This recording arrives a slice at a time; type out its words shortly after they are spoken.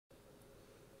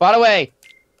By the way,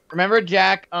 remember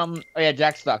Jack? Oh yeah,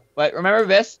 Jack's stuck. But remember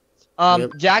this?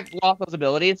 Yep. Jack lost his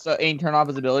abilities, so he turned off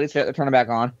his abilities, so you have to turn it back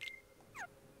on.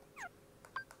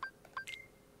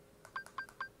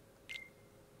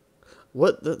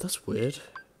 What? That's weird.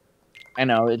 I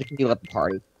know, it can heal up the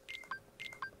party.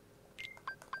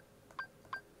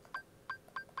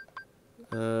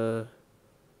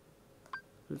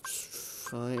 It's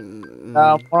fine.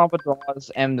 One off with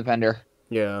draws and defender.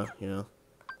 Yeah.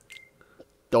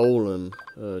 Dolan.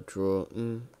 Draw.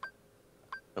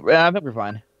 Yeah, I think we're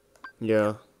fine.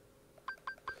 Yeah.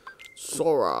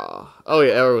 Sora. Oh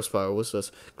yeah, Arrow Spiral. What's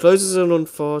this? Closes in on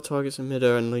 4 targets in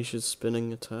midair and unleashes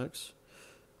spinning attacks.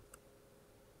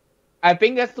 I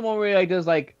think that's the one where he like does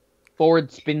like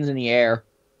forward spins in the air.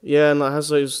 Yeah, and that has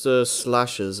those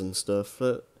slashes and stuff.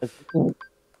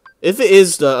 If it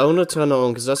is that, I want to turn it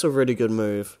on because that's a really good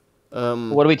move.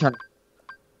 What do we turn?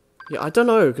 Yeah, I don't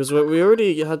know because we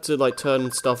already had to like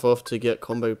turn stuff off to get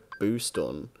combo boost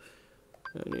on.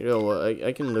 And you know what?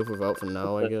 I can live without for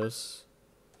now, I guess.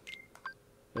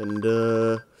 And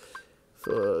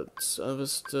for other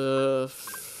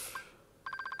stuff,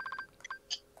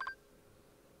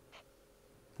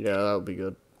 yeah, that would be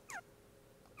good.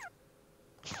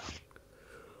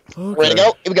 Okay. Ready to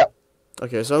go? Here we go.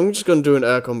 Okay, so I'm just gonna do an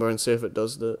air combo and see if it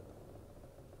does that.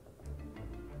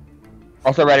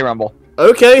 Also, ready rumble.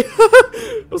 Okay,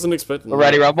 wasn't expecting. We're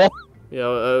ready rumble. Yeah,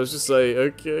 I was just like,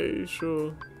 okay,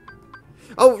 sure.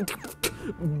 Oh,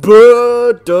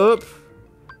 bird up.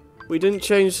 We didn't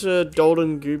change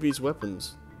Dalton Gooby's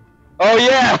weapons. Oh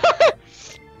yeah.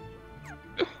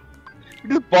 We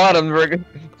just bought him. Can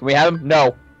we have him?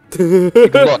 No.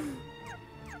 Look.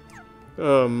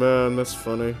 Oh man, that's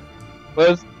funny.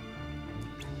 Liz.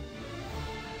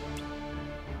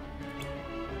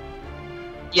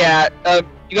 Yeah,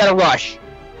 you gotta rush.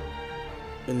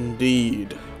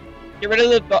 Indeed. Get rid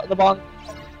of the bomb.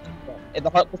 If the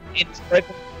heartless is spread,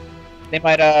 they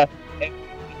might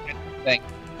thing.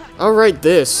 I'll write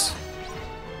this.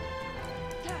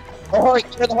 Oh, hurry!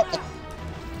 Get rid of the heartless.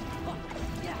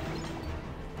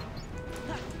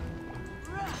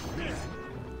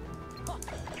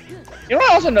 You know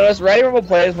what I also noticed? Ready Rumble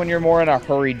plays when you're more in a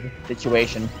hurried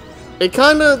situation. It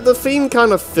the theme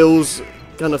kind of feels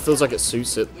like it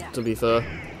suits it, to be fair.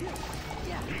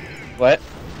 What?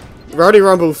 Rowdy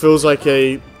Rumble feels like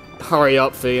a hurry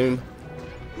up theme.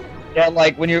 Yeah,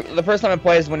 like when you're the first time it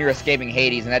plays when you're escaping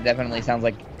Hades, and that definitely sounds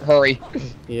like hurry.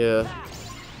 Yeah.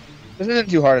 This isn't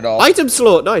too hard at all. Item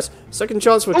slot, nice. Second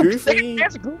chance for Goofy. Second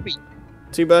chance for Goofy.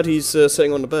 Too bad he's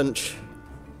sitting on the bench.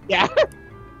 Yeah.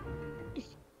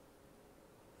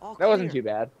 That wasn't too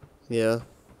bad. Yeah.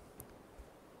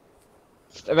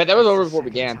 I bet that was over before we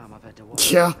began.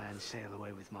 Yeah. Sail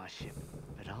away with my ship,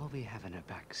 but I'll be having it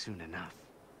back soon enough.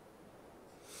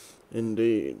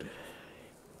 Indeed.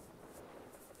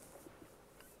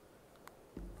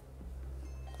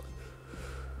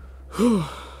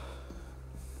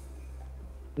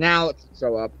 Now let's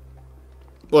show up.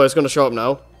 Well, it's gonna show up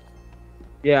now.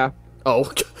 Yeah. Oh,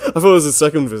 I thought it was a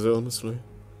second visit, honestly.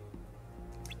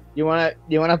 You wanna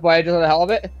play just for the hell of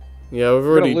it? Yeah,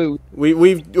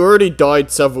 we've already died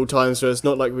several times, so it's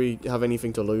not like we have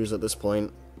anything to lose at this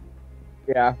point.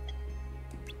 Yeah.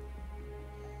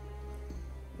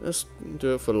 Let's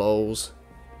do it for lols.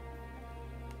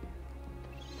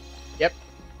 Yep.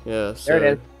 Yeah, so there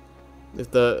it is.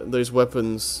 If those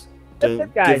weapons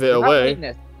don't Guys, give it away.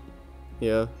 this.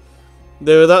 Yeah.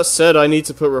 Though that said, I need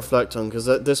to put Reflect on, because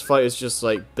this fight is just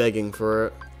like begging for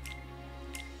it.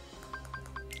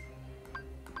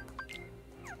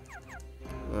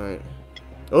 Alright.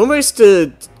 Almost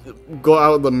got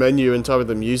out of the menu in time with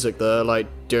the music there, like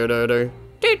do do do.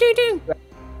 Do do do.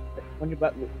 When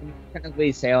you're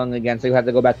technically sailing again, so you have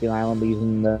to go back to the island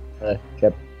using the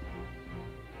ship.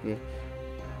 Yeah.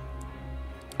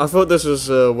 I thought this was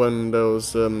when there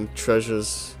was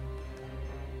treasures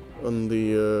on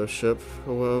the ship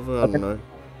or whatever. I don't know.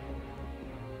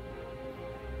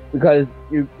 Because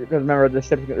remember the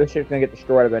ship's gonna get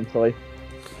destroyed eventually.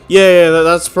 Yeah,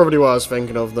 that's probably what I was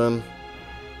thinking of then.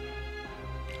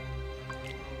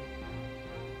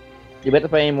 You bet to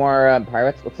play any more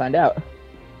pirates? Let's find out.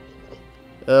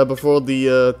 Before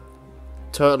the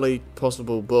totally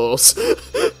possible boss.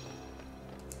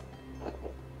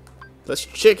 Let's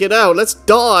check it out. Let's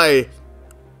die.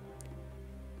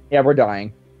 Yeah, we're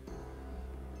dying.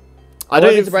 I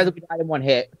don't be surprised if we died in one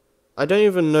hit. I don't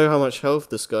even know how much health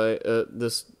this guy.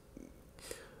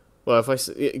 Well, if I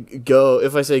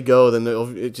say go, then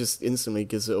it just instantly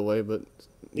gives it away. But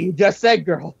you just said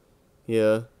girl.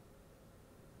 Yeah.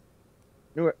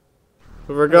 Do it.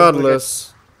 But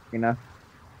regardless, you know.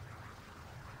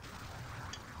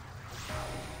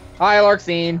 Hi,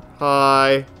 Larxene.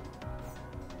 Hi.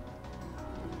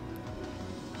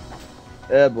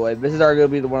 Oh boy, this is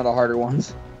arguably one of the harder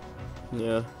ones.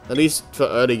 Yeah, at least for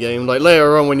early game. Like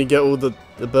later on when you get all the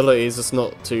abilities, it's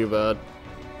not too bad.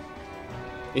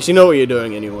 At least you know what you're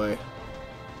doing anyway.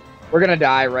 We're gonna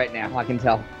die right now, I can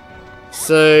tell.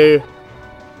 So...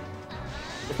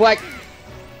 Deflect!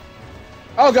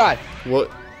 Oh god! What?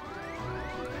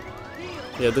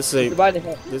 Yeah, this ain't... Goodbye the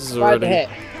hit. This is Goodbye the already... hit.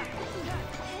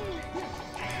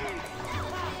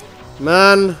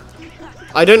 Man!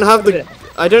 I don't have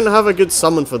a good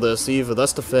summon for this either,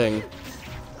 that's the thing.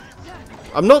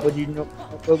 I'm not... Would you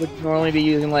normally be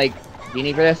using, like,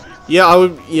 Genie for this? Yeah,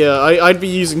 I'd be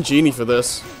using Genie for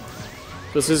this.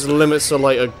 Because his limits are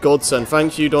like a godsend.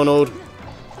 Thank you, Donald.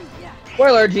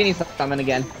 Spoiler, Genie summon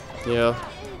again. Yeah.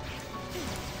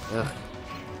 Yeah.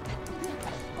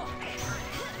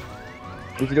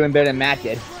 You're doing better than Matt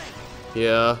did.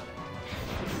 Yeah.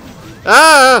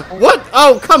 Ah! What?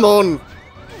 Oh, come on!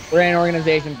 We're in an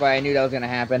organization, but I knew that was gonna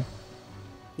happen.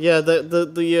 Yeah,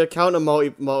 the counter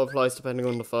multiplies depending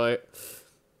on the fight.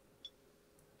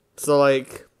 So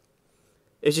like,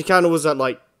 if your counter was at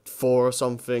like 4 or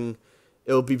something,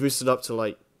 it'll be boosted up to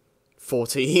like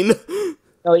 14.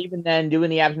 So even then, doing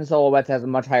the absence solo bets has a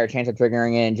much higher chance of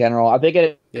triggering it in general. I think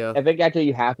actually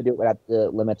you have to do it without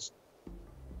the limits.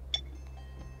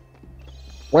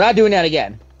 We're not doing that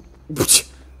again.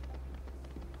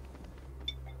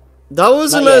 That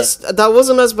wasn't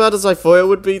as bad as I thought it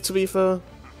would be, to be fair.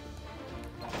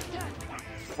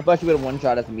 I thought you would have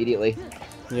one-shot us immediately.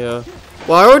 Yeah.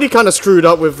 Well, I already kind of screwed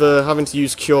up with having to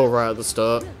use Cure right at the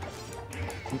start.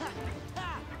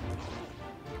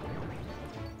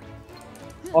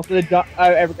 Also, by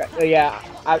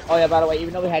the way,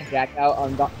 even though we had Jack out,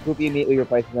 Goofy immediately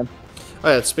replaced him. Oh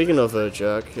yeah, speaking of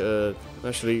Jack,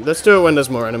 actually, let's do it when there's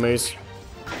more enemies.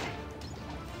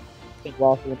 I think we're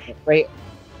also great.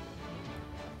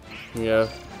 Yeah.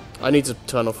 I need to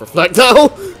turn off Reflect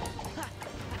now!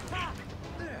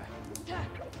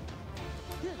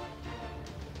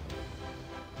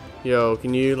 Yo,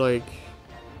 can you, like,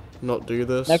 not do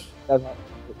this? Next,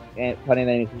 and funny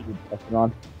that anything you can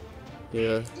on.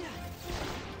 Yeah.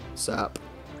 Sap.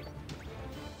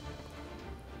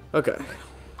 Okay.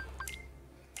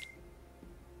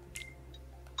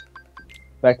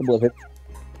 Back to Blizzard.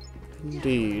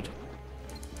 Indeed.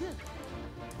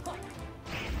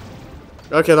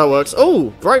 Okay, that works.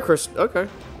 Oh! Bright Crystal. Okay.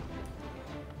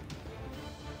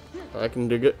 I can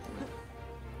dig it.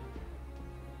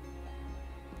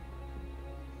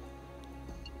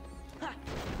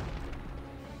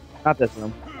 Not this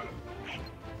room.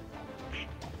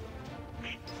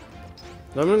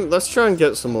 I mean, let's try and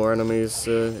get some more enemies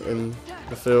in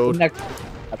the field. Next.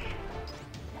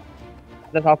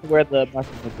 That's also where the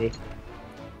mushroom would be.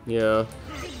 Yeah.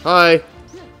 Hi!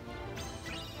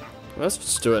 Let's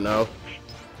just do it now.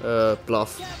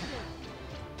 Bluff.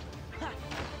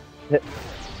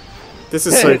 This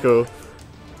is so cool.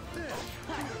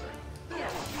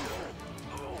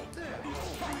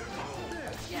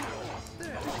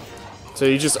 So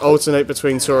you just alternate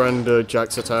between Sora and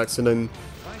Jack's attacks and then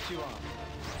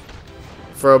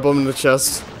throw a bomb in the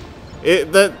chest.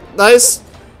 That is,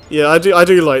 yeah, I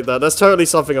do like that. That's totally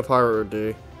something a pirate would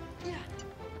do.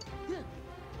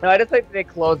 No, I just like they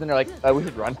close and they're like, we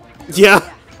should run. Yeah.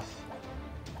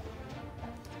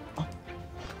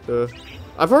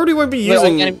 I probably won't be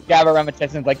using. Jab around the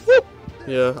chest and it's like, whoop!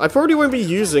 Yeah, I probably won't be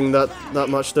using that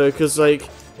much though, because like,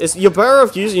 you're better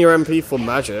off using your MP for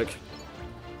magic.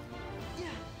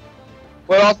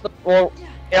 Well,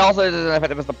 it also isn't as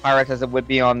effective as the pirates as it would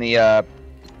be on the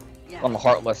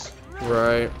Heartless.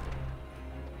 Right.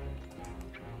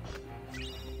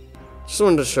 Just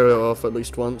wanted to show it off at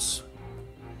least once.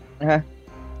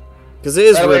 Because it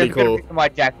is really cool. Why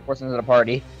Jack forces into the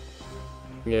party.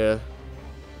 Yeah.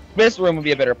 This room would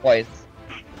be a better place.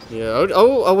 Yeah,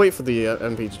 I'll wait for the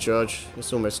MP to charge.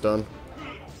 It's almost done.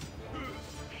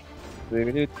 Get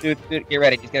ready,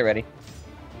 just get ready.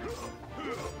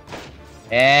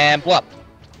 And blow up.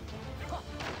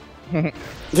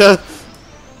 Yeah.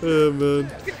 Oh man.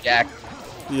 Good Jack.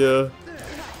 Yeah.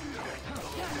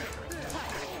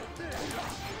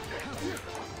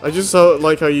 I just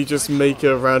like how you just make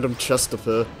a random chest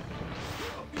appear.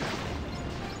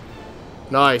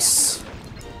 Nice.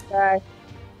 Okay.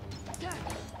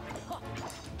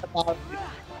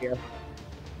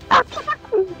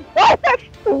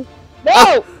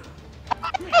 No!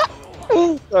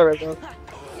 Sorry, bro.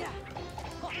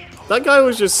 That guy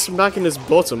was just smacking his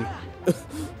bottom.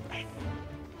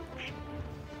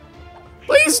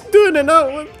 He's doing it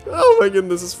now. Oh my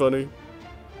goodness, this is funny.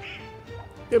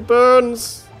 It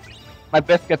burns. My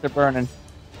biscuits are burning.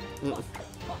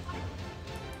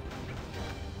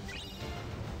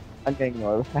 I'm getting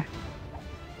more.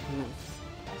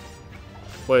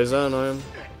 Wait, is that an iron?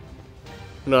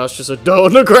 No, it's just a dirt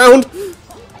on the ground!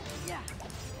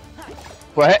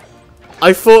 What?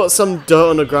 I thought some dirt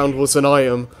on the ground was an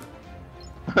item.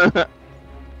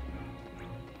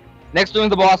 Next room's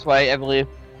the boss fight, I believe.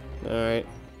 Alright.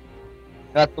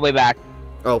 That's the way back.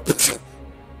 Oh.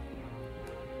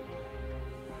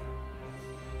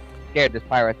 Scared, there's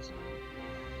pirates.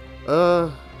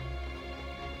 You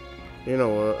know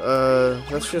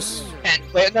what, let's just...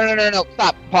 Wait, no,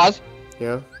 stop, pause.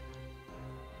 Yeah?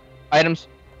 Items.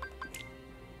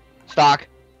 Stock.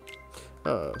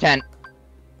 10.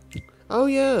 Oh,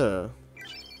 yeah.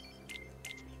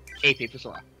 AP for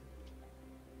Sora.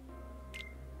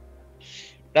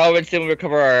 Now we'll still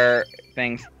recover our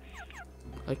things.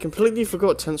 I completely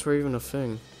forgot tents were even a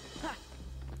thing.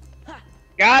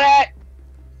 Got it!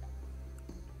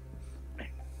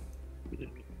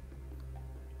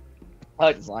 I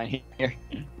like this line here.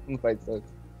 This fight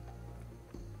sucks.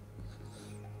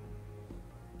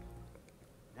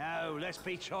 Now, let's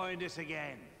be trying this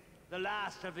again. The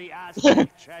last of the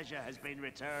Aztec treasure has been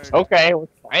returned. Okay,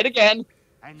 let's try it again.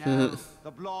 And now, the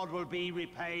blood will be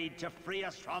repaid to free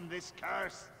us from this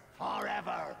curse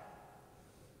forever.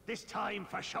 This time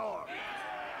for sure.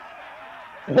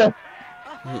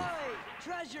 Ahoy!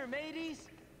 Treasure, mateys!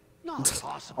 Not Oh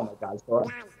possible. my god, Sora.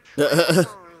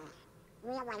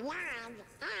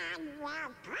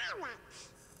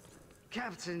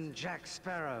 Captain Jack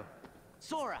Sparrow.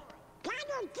 Sora!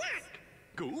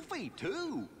 Goofy,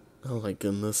 too. Oh my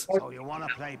goodness. So you want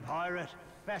to play pirate?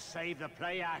 Best save the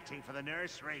play acting for the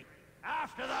nursery.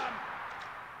 After them!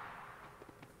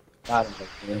 I don't think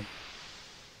so.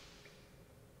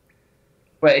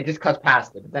 But it just cuts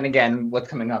past it. But then again, what's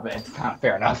coming up, it's not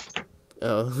fair enough.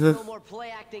 Oh. No more play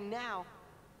acting now.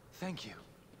 Thank you,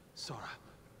 Sora.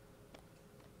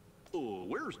 Oh,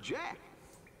 where's Jack?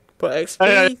 But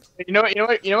XP? You know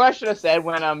what I should have said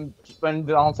when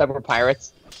Donald said we're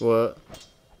pirates? What?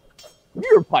 We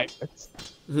were pirates.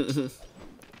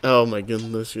 Oh my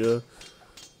goodness, yeah.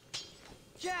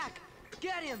 Jack!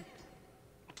 Get him!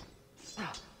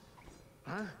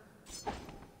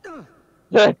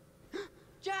 Jack!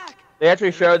 They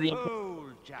actually showed the Oh,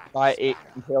 Jack by Sparrow.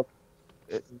 impaled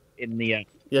in the Yeah,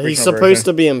 he's original supposed version.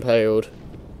 to be impaled.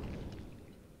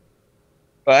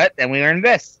 But then we learned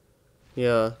this.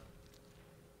 Yeah.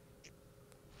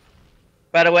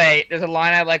 By the way, there's a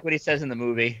line I like what he says in the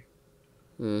movie.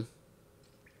 Hmm. It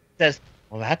says,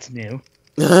 "Well, that's new."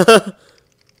 It's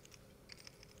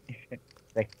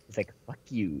like, "Fuck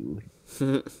you."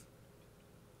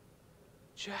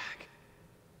 Jack.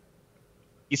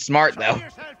 He's smart Show though.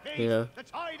 yourself, Pete. Yeah. The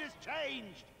tide has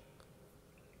changed.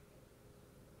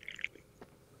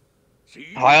 See?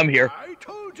 Hi, I'm here. I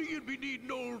told you you'd be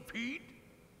needing old Pete.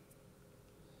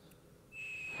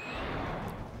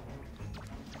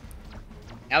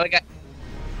 Now we got.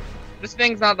 This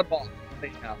thing's not the ball.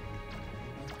 No.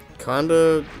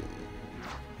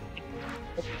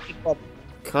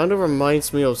 Kinda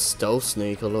reminds me of Stealth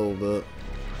Snake a little bit.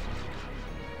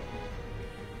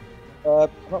 I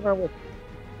don't remember what.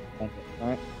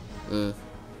 Alright. Mm.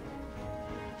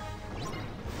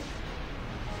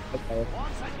 Okay.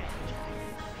 Once again.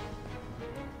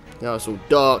 Yeah, it's all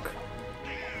dark.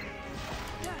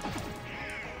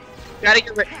 Gotta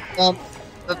get rid.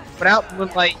 Without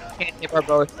moonlight, you can't take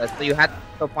Barbosa. So you have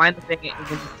to find the thing and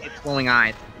even its glowing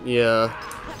eyes. Yeah.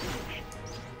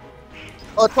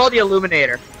 Oh, it's called the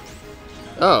Illuminator.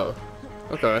 Oh.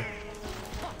 Okay.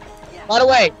 By the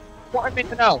way, important thing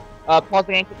to know. Pause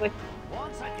the game quickly.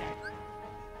 Once again.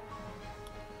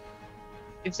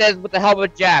 It says, "What the hell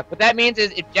with Jack?" What that means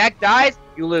is, if Jack dies,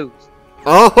 you lose.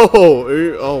 Oh!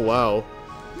 Oh, wow.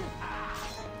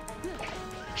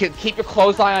 Keep your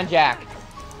close eye on Jack.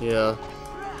 Yeah.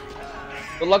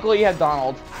 But luckily, you have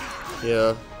Donald.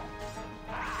 Yeah.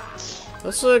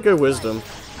 That's a good wisdom.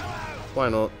 Why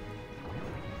not?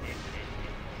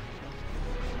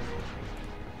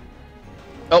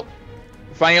 Oh,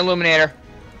 find the Illuminator.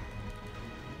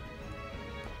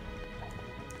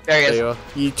 There he There is. you are.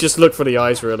 You just look for the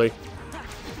eyes, really.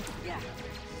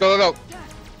 Go.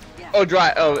 Oh,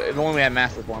 dry. Oh, if only we had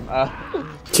Master Form.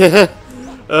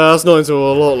 That's not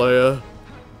until a lot later.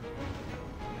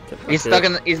 He's stuck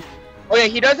in the. He's. Oh yeah,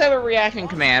 he does have a reaction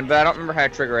command, but I don't remember how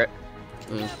to trigger it.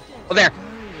 Mm. Oh, there.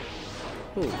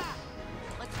 Ooh.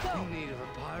 Let's go! In need of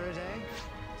a pirate, eh?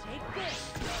 Take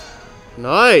this!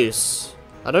 Nice!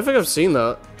 I don't think I've seen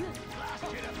that.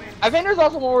 I think there's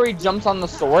also one where he jumps on the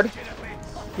sword.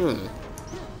 Hmm.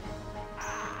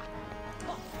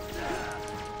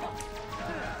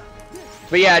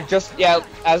 But yeah, just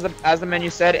as the menu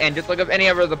said, and just look up any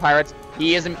of the pirates.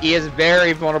 He is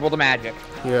very vulnerable to magic.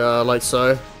 Yeah, like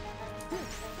so.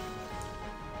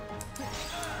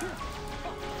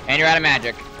 And you're out of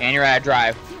magic, and you're out of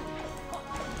drive.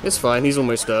 It's fine. He's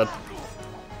almost dead.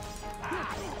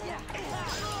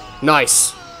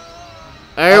 Nice.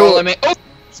 Oh, limit. Oh!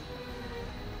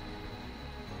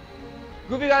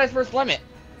 Goofy got his first limit.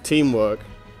 Teamwork.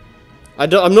 I'm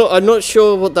not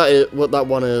sure what that is. What that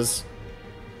one is.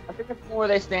 I think it's where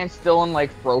they stand still and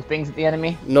like throw things at the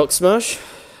enemy. Knock smash.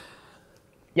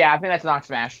 Yeah, I think that's knock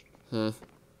smash. This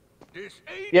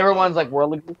The other one's like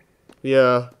whirly.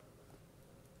 Yeah.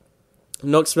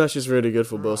 Knock smash is really good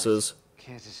for bosses.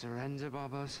 Care to surrender,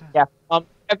 Barbosa? Yeah. I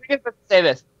think it's to say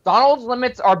this. Donald's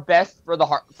limits are best for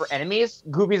for enemies.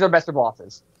 Goofy's are best for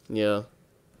bosses. Yeah.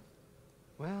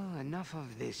 Well, enough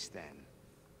of this then.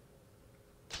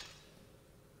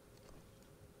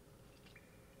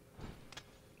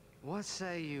 What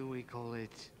say you we call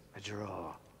it a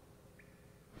draw?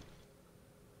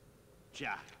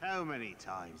 Jack, how many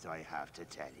times do I have to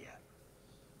tell you?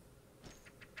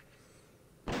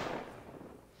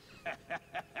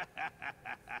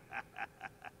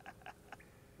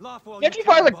 Laugh while He actually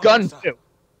fires a gun too.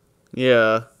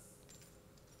 Yeah.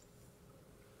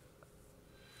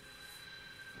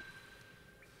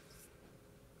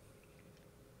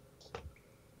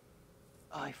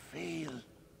 I feel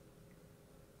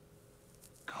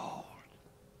cold.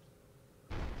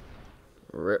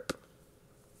 Rip.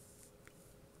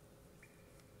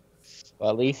 Well,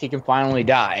 at least he can finally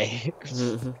die.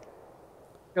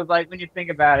 Because, like, when you think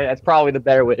about it, that's probably the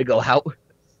better way to go out.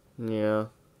 Yeah.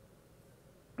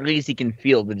 At least he can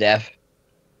feel the death.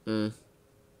 Mm.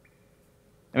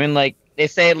 I mean, like, they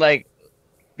say, like,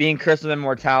 being cursed with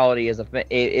immortality is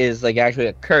like, actually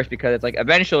a curse, because it's, like,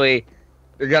 eventually,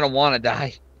 you're gonna want to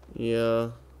die.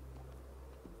 Yeah.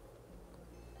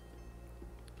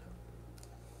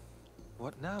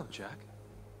 What now, Jack?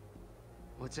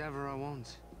 Whatever I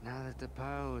want, now that the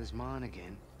power is mine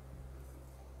again.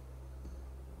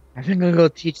 I think I'm gonna go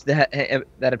teach that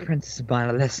apprentice of mine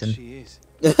a lesson. She is.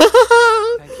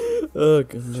 Oh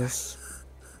goodness.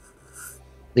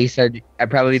 At least I'd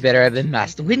probably be better than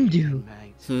Master Windu.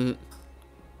 Mate. Hmm.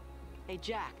 Hey,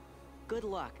 Jack. Good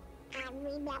luck.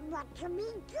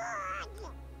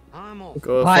 I'm off.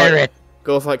 Pirate!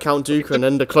 Go fight Count Dooku and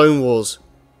end the Clone Wars.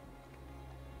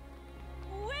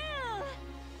 Will!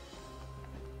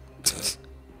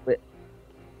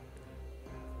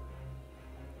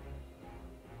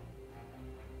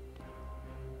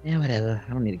 Yeah, whatever.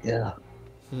 I don't need to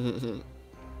go.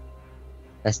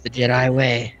 That's the Jedi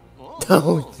way.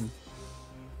 Oh.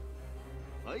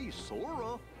 Hey,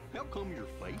 Sora. How come your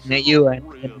face Not you, is all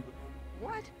I- red?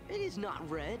 What? It is not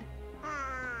red.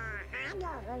 I know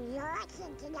who you're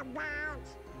thinking about.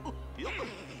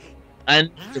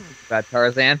 And about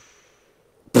Tarzan.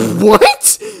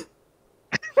 What?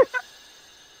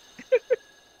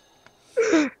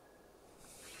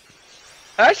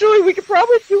 Actually, we could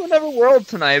probably do another world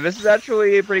tonight. This is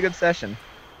actually a pretty good session.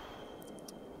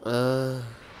 Uh.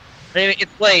 I mean,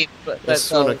 it's late, but It's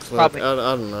so gonna it's clip. probably. I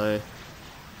don't know.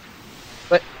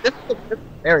 But this is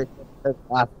very good. This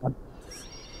last one.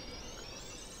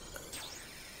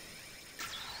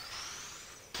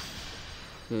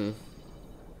 Hmm.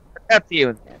 That's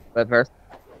you, but first.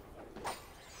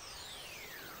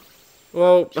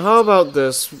 Well, how about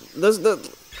this?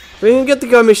 We can get the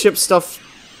Gummy ship stuff,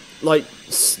 like,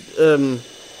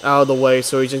 out of the way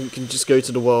so we can just go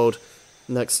to the world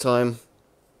next time.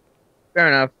 Fair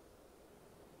enough.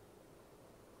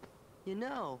 You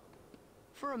know,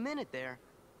 for a minute there,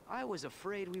 I was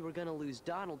afraid we were gonna lose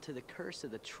Donald to the curse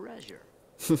of the treasure.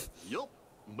 Yup,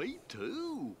 me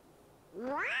too.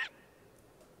 What?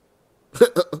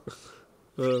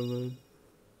 Oh man.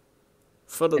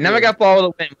 And then we got follow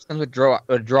the wind, which comes with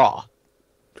draw.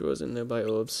 Draws in there by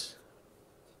orbs.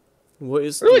 What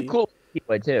is Really the... cool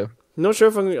keyway too. Not sure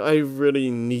if I really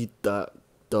need that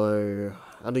though.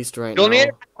 At least right You'll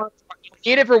now.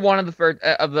 need it for one of the first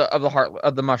of the heart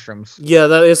of the mushrooms. Yeah,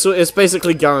 that is. It's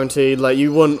basically guaranteed. Like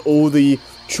you want all the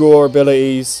draw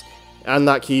abilities and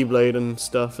that keyblade and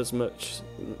stuff as much,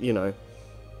 you know.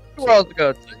 Who else to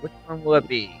go to? Which one will it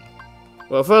be?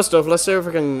 Well, first off, let's see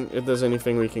if there's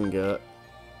anything we can get.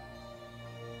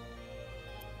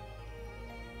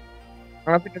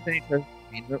 I don't think there's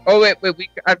any. Oh wait.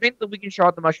 I think that we can show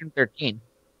out the mushroom 13.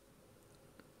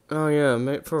 Oh yeah,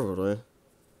 mate, probably.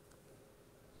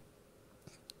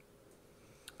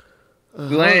 We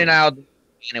landed out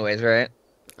anyways, right?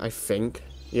 I think.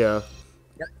 Yeah.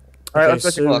 All right, Okay, let's go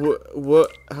take a so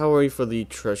look. how are we for the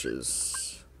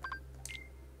treasures?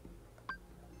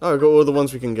 Oh, I got all the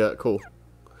ones we can get. Cool.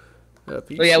 So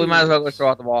yeah, we might as well go throw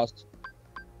out the boss.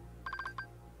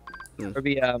 Hmm. Or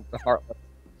be the heart.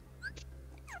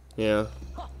 Yeah.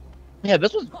 Yeah,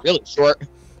 this was really short.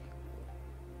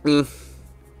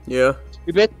 Yeah.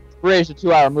 We basically raised a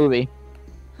 2-hour movie.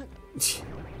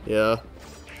 Yeah.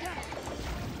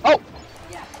 Oh.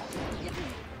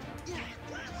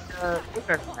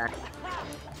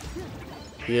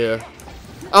 Yeah.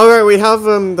 All right, we have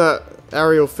that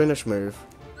aerial finish move.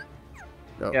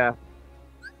 Oh. Yeah.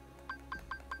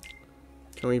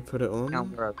 Can we put it on?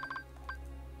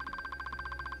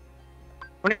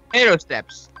 Tornado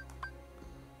steps.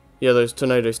 Yeah, those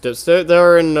tornado steps.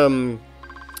 They're in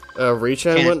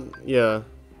rechain Chain. one. Yeah.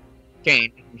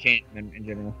 Chain in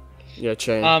general. Yeah,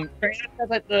 chain. Tornado steps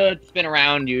like the spin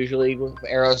around usually with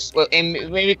arrows. Well, and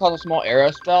maybe called a small arrow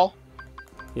spell.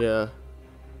 Yeah.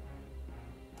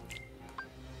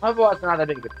 Otherwise, it's not that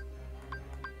big of a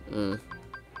Mm.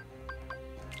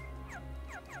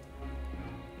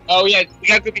 Oh yeah, we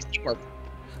got Goofy's teamwork.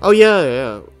 Oh yeah,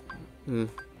 yeah. Hmm.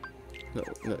 No.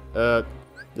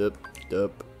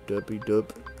 Dub.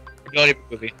 Ability for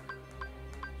Goofy.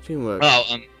 Teamwork.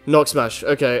 Oh, Knock smash.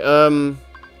 Okay. Oh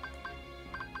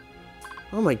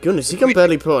my goodness, he can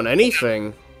barely put on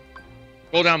anything.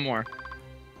 Scroll down more.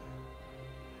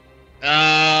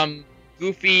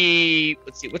 Goofy.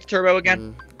 Let's see. What's Turbo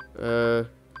again? Wait,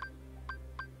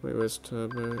 where's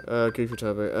Turbo? Goofy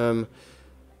Turbo.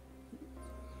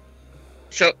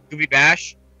 So Goofy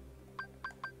Bash.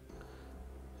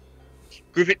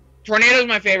 Goofy Tornado's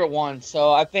my favorite one.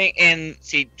 So I think, and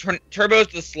see, Turbo's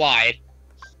the slide.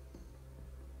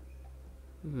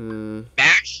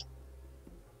 Bash.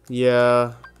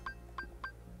 Yeah.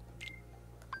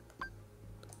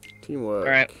 Teamwork.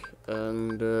 All right.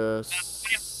 And Throw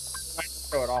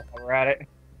it off while we're at it.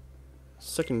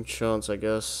 second chance, I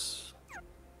guess.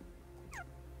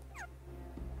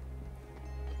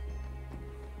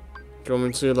 Do you want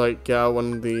me to like get out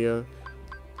one of the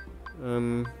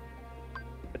No.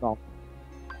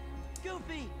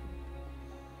 Goofy!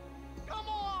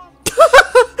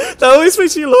 That always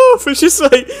makes you laugh. It's just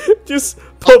like just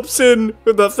pops in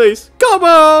with that face. Come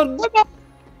on!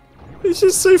 It's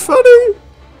just so funny.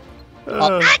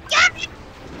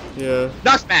 Yeah.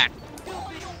 Knock smash.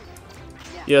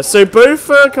 Yeah, so both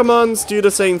commands do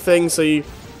the same thing, so you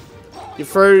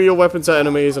throw your weapons at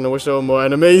enemies, and I wish there were more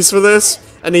enemies for this,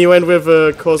 and then you end with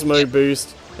a Cosmo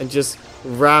boost, and just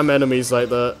ram enemies like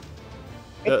that.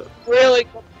 It's really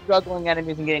good for juggling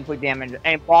enemies and getting quick damage,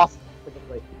 and bosses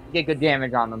specifically. Get good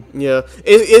damage on them. Yeah,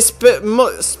 it's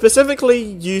specifically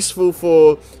useful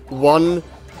for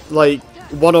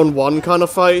one-on-one kind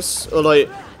of fights, or like,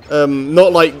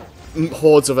 not like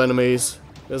hordes of enemies.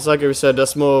 It's like I said,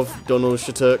 that's more of Donald's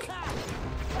Shatuk.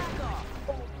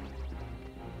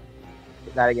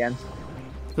 Get that again.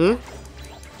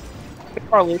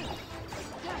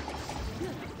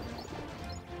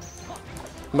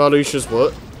 Marluxia's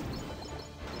what?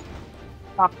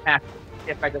 Knock smash.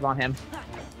 Get effective on him.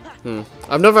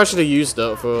 I've never actually used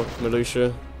that for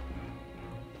Marluxia.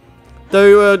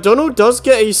 Though Donald does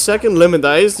get a second limit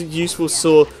that is useful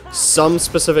for some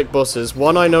specific bosses.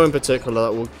 One I know in particular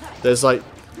that will. There's like.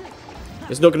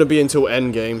 It's not going to be until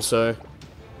endgame, so.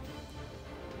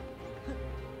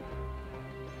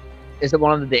 Is it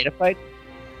one of the data fights?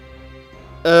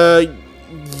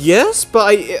 Yes,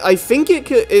 but I think it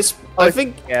could. It's. I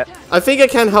think it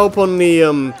can help on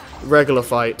the regular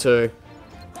fight too.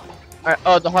 Alright,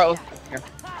 oh, the Heartless. Here.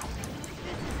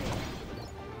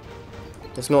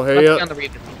 It's not here yet. On the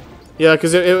region. Yeah,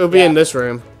 because it will be in this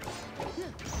room.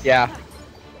 Yeah.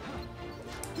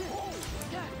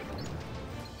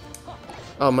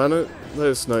 Oh man,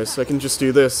 that's nice. I can just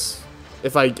do this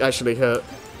if I actually hit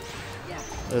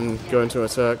and go into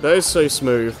attack. That is so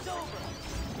smooth.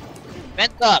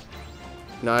 Vent up.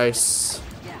 Nice.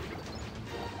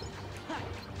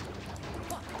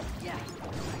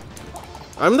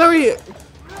 I'm very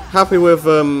happy with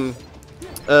the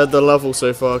level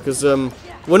so far, because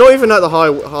we're not even at the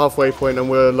halfway point, and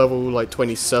we're level like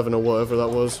 27 or whatever that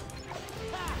was.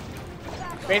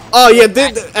 Oh yeah,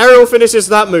 the aerial finishes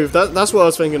that move. That's what I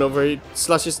was thinking of. Where he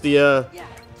slashes the air,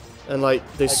 and like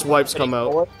the swipes come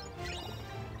out.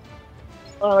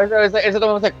 Oh, is it the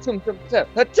one with like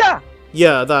ha-cha?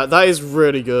 Yeah, that is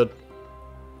really good.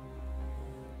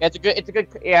 Yeah, it's a good.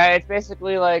 Yeah, it's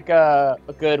basically like a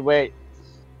good way.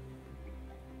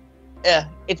 Yeah,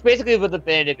 it's basically the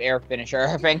definitive air finisher,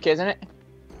 I think, isn't it?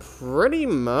 Pretty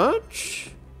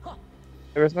much.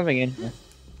 There was nothing in here.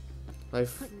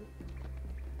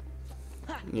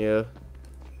 Yeah.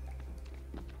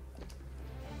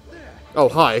 Oh,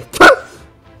 hi.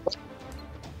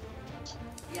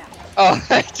 Oh,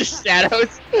 just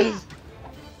shadows.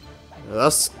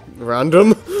 That's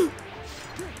random.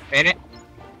 Ain't it?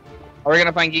 Are we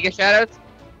gonna find Giga shadows?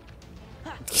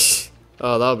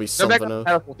 Oh, that would be Go back something up else.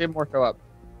 shadows, we'll see more show up.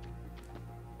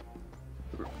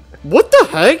 What the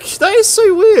heck? That is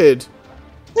so weird.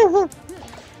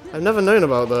 I've never known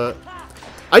about that.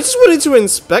 I just wanted to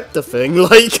inspect the thing,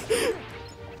 like...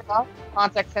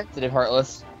 Context sensitive,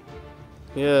 Heartless.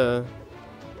 Yeah.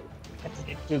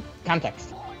 It's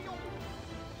context.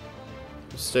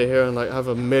 Stay here and like have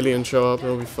a million show up,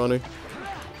 it'll be funny.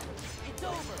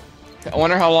 I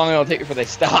wonder how long it'll take before they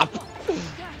stop.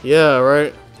 Yeah,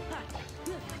 right?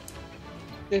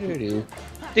 Do-do-do.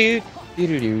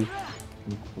 Do-do-do-do.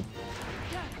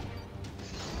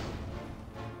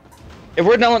 If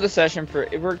we're done with the session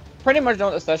if we're pretty much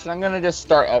done with the session, I'm gonna just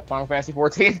start up Final Fantasy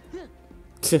 14.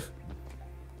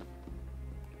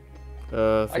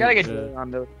 I gotta get you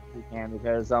on those if we can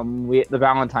because the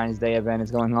Valentine's Day event is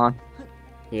going on.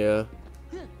 Yeah.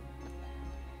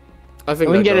 I think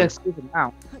And we can get they're it stupid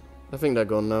now. I think they're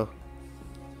gone now.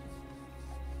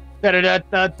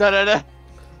 Da-da-da-da-da-da-da.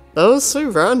 That was so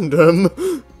random.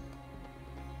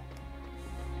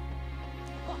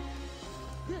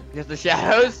 Just the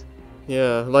shadows.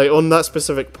 Yeah, like on that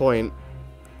specific point.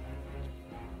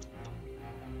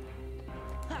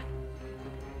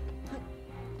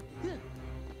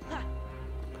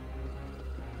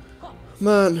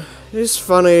 Man, it's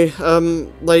funny.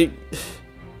 Like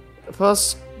the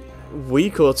past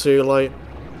week or two, like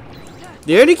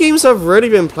the only games I've really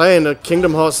been playing are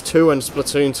Kingdom Hearts 2 and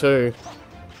Splatoon 2.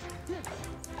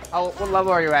 Oh, what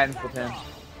level are you at in Splatoon?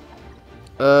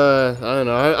 I don't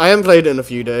know. I haven't played it in a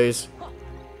few days.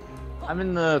 I'm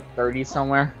in the 30s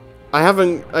somewhere. I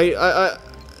haven't.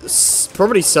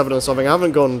 Probably 7 or something. I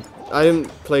haven't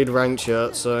played ranked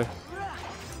yet, so.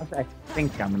 I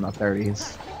think I'm in the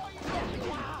 30s.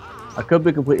 I could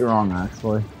be completely wrong,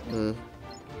 actually. Mm.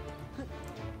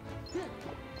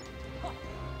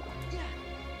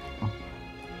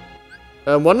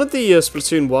 One of the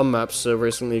Splatoon 1 maps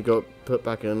recently got put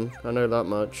back in. I know that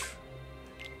much.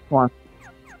 Come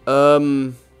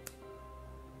on.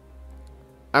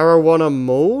 Arowana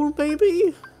Mall,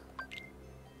 maybe?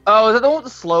 Oh, is that the one with the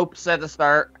slopes at the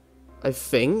start? I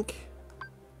think.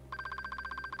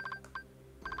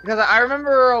 Because I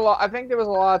remember a lot. I think there was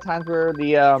a lot of times where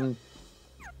the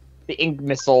ink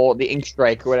missile, the ink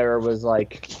strike, or whatever, was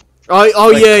like.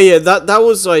 Oh like, yeah. That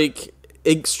was like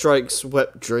Ink Strike's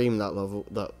wet dream. That level,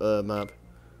 that map.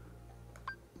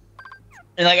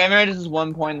 And like I remember this is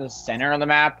one point in the center of the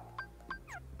map.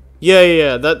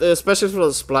 Yeah. That especially for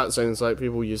the splat zones, like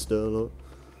people used to do a lot.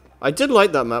 I did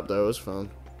like that map though. It was fun.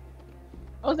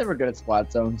 I was never good at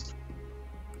splat zones.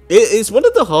 It's one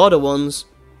of the harder ones.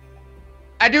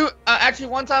 I do actually.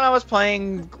 One time I was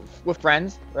playing with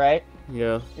friends, right?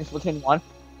 Yeah. In Splatoon 1.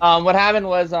 What happened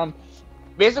was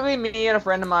basically me and a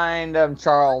friend of mine,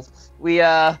 Charles.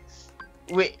 Because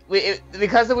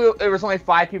there was only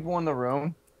 5 people in the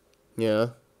room. Yeah.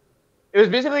 It was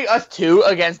basically us 2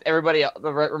 against everybody else,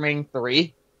 the remaining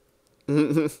 3.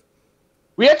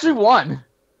 We actually won.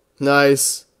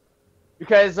 Nice.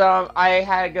 Because I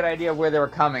had a good idea of where they were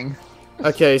coming.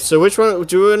 Okay, so which one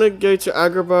do you want to go to,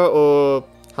 Agrabah or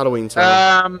Halloween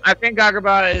Town? I think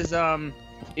Agrabah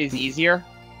is easier.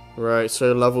 Right,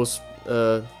 so levels,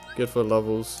 good for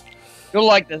levels. You'll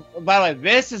like this. By the way,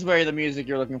 this is where the music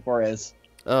you're looking for is.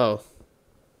 Oh.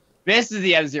 This is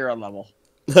the F-Zero level.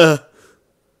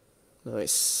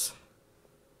 Nice.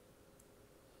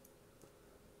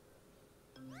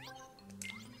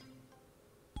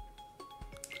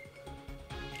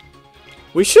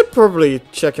 We should probably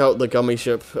check out the Gummy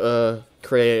Ship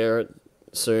creator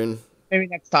soon. Maybe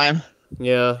next time.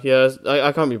 Yeah,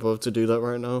 I can't be bothered to do that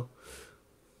right now.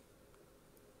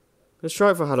 Let's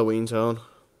try it for Halloween Town.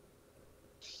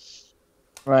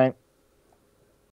 Right.